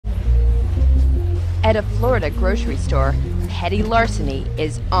At a Florida grocery store, petty larceny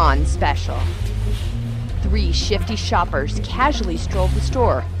is on special. 3 shifty shoppers casually stroll the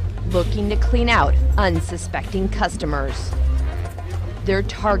store, looking to clean out unsuspecting customers. Their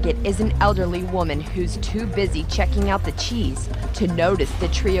target is an elderly woman who's too busy checking out the cheese to notice the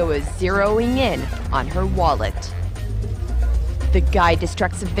trio is zeroing in on her wallet. The guy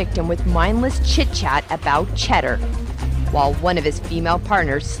distracts the victim with mindless chit-chat about cheddar, while one of his female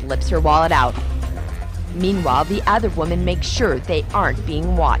partners slips her wallet out. Meanwhile, the other woman makes sure they aren't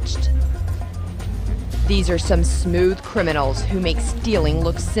being watched. These are some smooth criminals who make stealing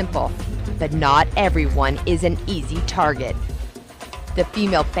look simple, but not everyone is an easy target. The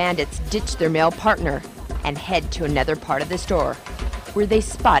female bandits ditch their male partner and head to another part of the store, where they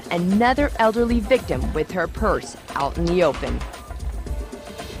spot another elderly victim with her purse out in the open.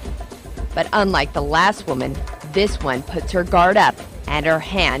 But unlike the last woman, this one puts her guard up and her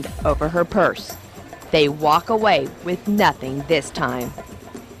hand over her purse. They walk away with nothing this time.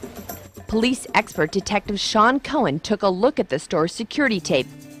 Police expert Detective Sean Cohen took a look at the store's security tape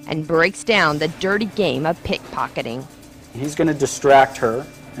and breaks down the dirty game of pickpocketing. He's going to distract her,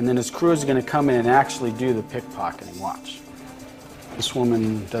 and then his crew is going to come in and actually do the pickpocketing. Watch. This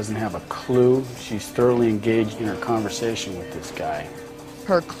woman doesn't have a clue. She's thoroughly engaged in her conversation with this guy.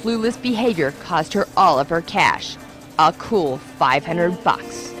 Her clueless behavior cost her all of her cash, a cool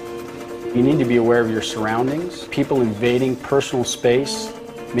 $500. You need to be aware of your surroundings, people invading personal space,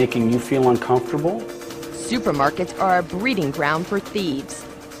 making you feel uncomfortable. Supermarkets are a breeding ground for thieves,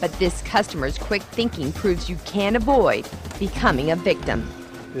 but this customer's quick thinking proves you can't avoid becoming a victim.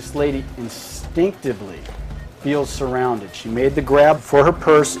 This lady instinctively feels surrounded. She made the grab for her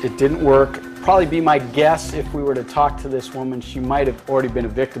purse. It didn't work. Probably be my guess, if we were to talk to this woman, she might have already been a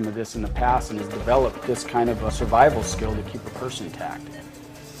victim of this in the past and has developed this kind of a survival skill to keep her purse intact.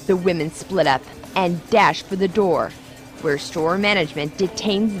 The women split up and dash for the door, where store management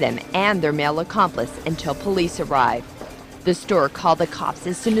detains them and their male accomplice until police arrive. The store called the cops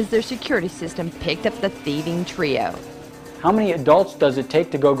as soon as their security system picked up the thieving trio. How many adults does it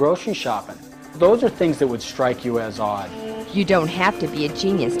take to go grocery shopping? Those are things that would strike you as odd. You don't have to be a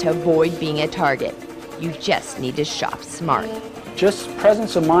genius to avoid being a target. You just need to shop smart. Just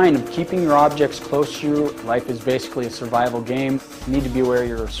presence of mind of keeping your objects close to you. Life is basically a survival game. You need to be aware of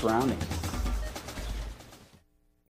your surroundings.